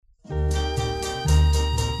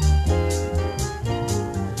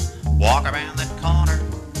walk around that corner,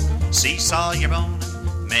 seesaw your bone.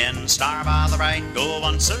 Men starve by the right, go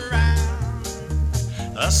once around.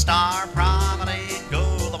 A star promenade, go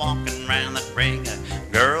the walking round that ring.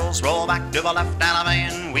 Girls roll back to the left and a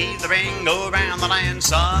man weave the ring, go round the land.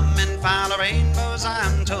 Some men find the rainbows,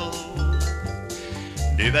 I'm told.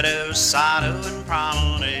 Doo-ba-doo, side-o and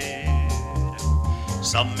promenade.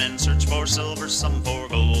 Some men search for silver, some for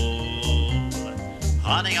gold.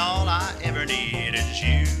 Honey, all I ever need is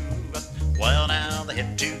you. Well, now the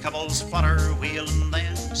hip two couples flutter, wheel and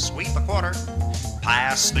then sweep a quarter.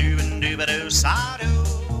 Pass through and doo-ba-doo,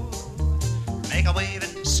 side-o. Make a wave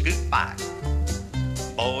and scoot by.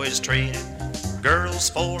 Boys trade, girls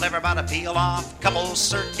fold, everybody peel off. Couples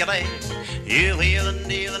circulate. You wheel and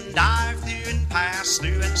deal and dive through and pass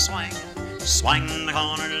through and swing. Swing the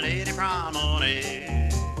corner, lady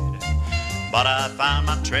promenade. But I found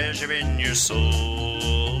my treasure in your soul.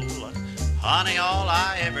 Honey, all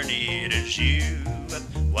I ever need is you.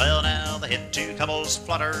 Well, now the hit two couples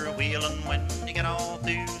flutter, wheel, and when you get all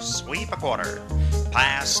through, sweep a quarter.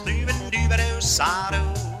 Pass through and doo-ba-doo, side-o.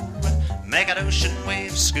 Make an ocean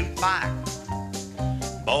wave, scoot by.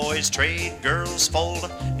 Boys trade, girls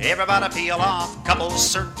fold, everybody peel off. Couples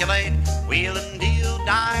circulate, wheel and deal,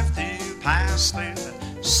 dive through, pass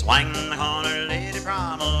through, swing the corner, lady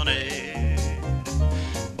promenade.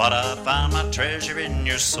 But I found my treasure in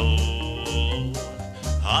your soul.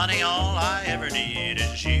 Honey, all I ever need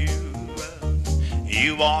is you.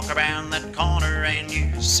 You walk around that corner and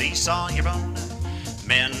you seesaw your bone.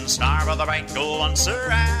 Men starve on the right, go once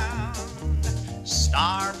around.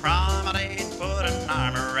 Star promenade, put an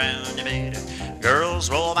arm around your bed. Girls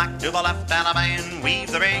roll back to the left and a man weave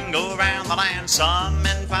the ring, go round the land. Some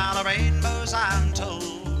men find the rainbows, I'm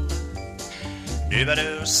told.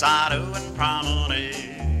 Doo-ba-doo, side-o and promenade.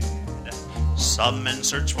 Some men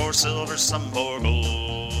search for silver, some for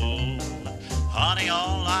gold. Honey,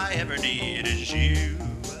 all I ever need is you.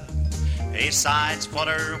 A sides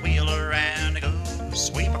flutter, wheel around to go,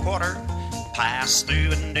 sweep a quarter, pass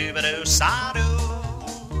through and doo-ba-doo, side-o.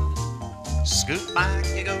 Scoot back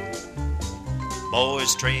you go.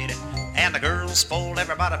 Boys trade and the girls fold,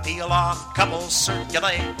 everybody peel off. Couples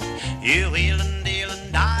circulate. You wheel and deal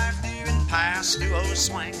and dive through and pass through, oh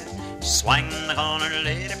swing. Swing the corner,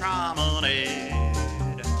 lady promenade.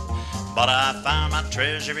 But I found my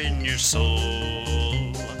treasure in your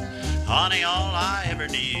soul. Honey, all I ever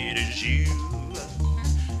need is you.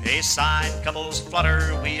 A side couples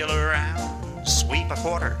flutter, wheel around, sweep a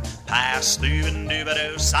quarter, pass through and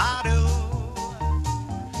doo-ba-doo, side-o.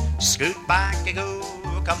 Scoot back you go,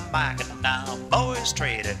 come back and down. Boys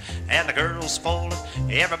trade and the girls fold,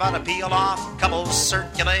 everybody peel off. Couples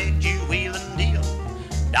circulate, you wheel and deal,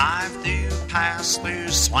 dive through, pass through,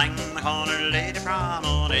 swing the corner, lady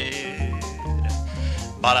promenade.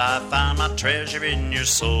 But I found my treasure in your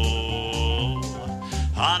soul.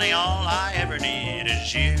 Honey, all I ever need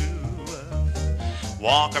is you.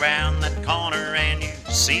 Walk around that corner and you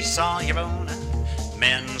seesaw your bone.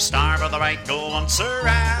 Men starve on the right, go once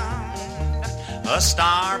around. A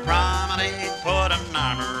star promenade, put an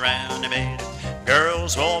arm around your bed.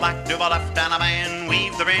 Girls roll back to the left and a man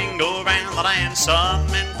weave the ring, go round the land. Some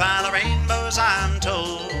men find the rainbows, I'm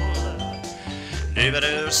told.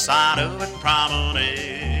 Doo-ba-doo, side-o and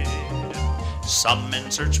promenade. Some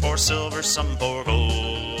men search for silver, some for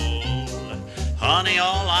gold. Honey,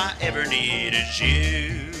 all I ever need is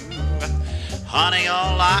you. Honey,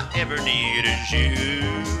 all I ever need is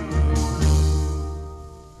you.